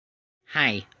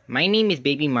Hi, my name is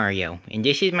Baby Mario, and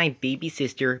this is my baby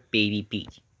sister, Baby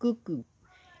Peach. Cuckoo.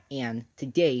 And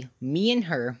today, me and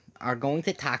her are going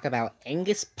to talk about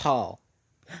Angus Paul.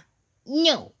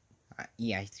 No!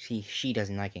 Yeah, she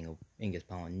doesn't like Angus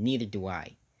Paul, and neither do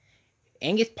I.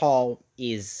 Angus Paul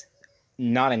is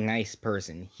not a nice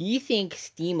person. He thinks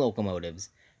steam locomotives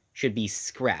should be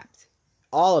scrapped.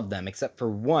 All of them, except for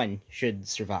one, should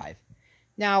survive.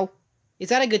 Now, is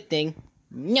that a good thing?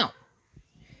 No!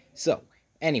 So,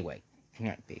 anyway,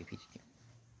 alright, Baby Peach.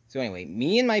 So anyway,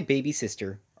 me and my baby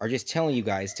sister are just telling you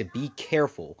guys to be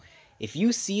careful. If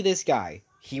you see this guy,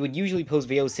 he would usually post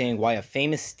videos saying why a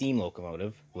famous steam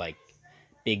locomotive, like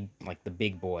the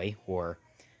Big Boy, or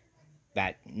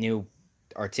that new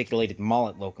articulated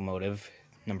mullet locomotive,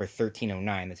 number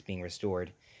 1309, that's being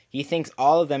restored, he thinks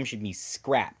all of them should be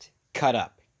scrapped, cut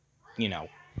up, you know.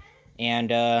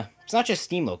 And it's not just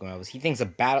steam locomotives. He thinks the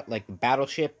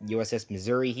battleship USS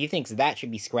Missouri. He thinks that should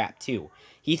be scrapped too.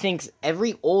 He thinks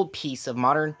every old piece of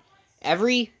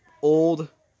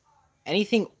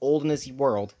anything old in this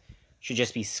world should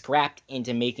just be scrapped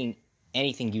into making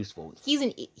anything useful.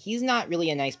 He's not really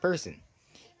a nice person.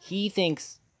 He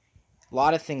thinks a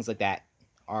lot of things like that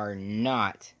are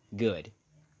not good.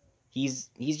 He's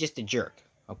just a jerk.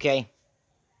 Okay,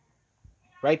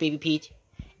 right, Baby Peach?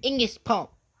 Angus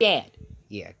Paul. Bad.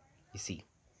 Yeah, you see.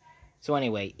 So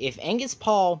anyway, if Angus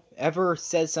Paul ever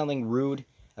says something rude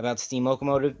about steam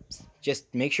locomotives,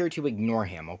 just make sure to ignore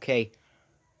him, okay?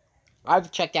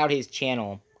 I've checked out his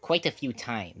channel quite a few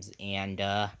times, and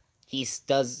he's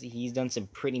done some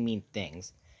pretty mean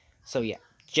things. So yeah,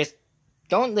 just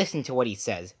don't listen to what he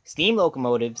says. Steam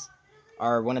locomotives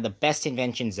are one of the best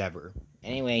inventions ever.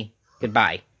 Anyway,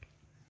 goodbye.